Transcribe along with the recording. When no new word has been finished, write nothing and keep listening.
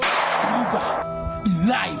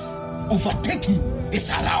overtaking is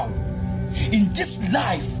allowed. In this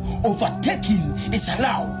life, overtaking is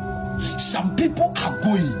allowed. Some people are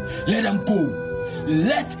going, let them go.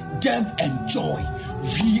 Let them enjoy.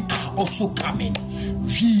 We are also coming.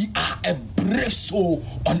 We are a brave soul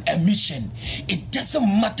on a mission. It doesn't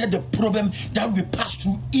matter the problem that we pass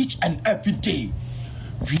through each and every day.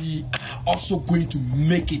 We are also going to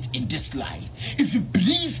make it in this life. If you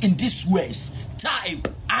believe in these words, type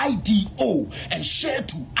IDO and share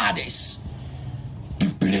to others. Be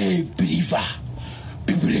brave, believer.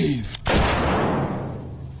 Be brave.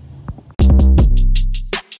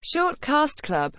 Shortcast Club.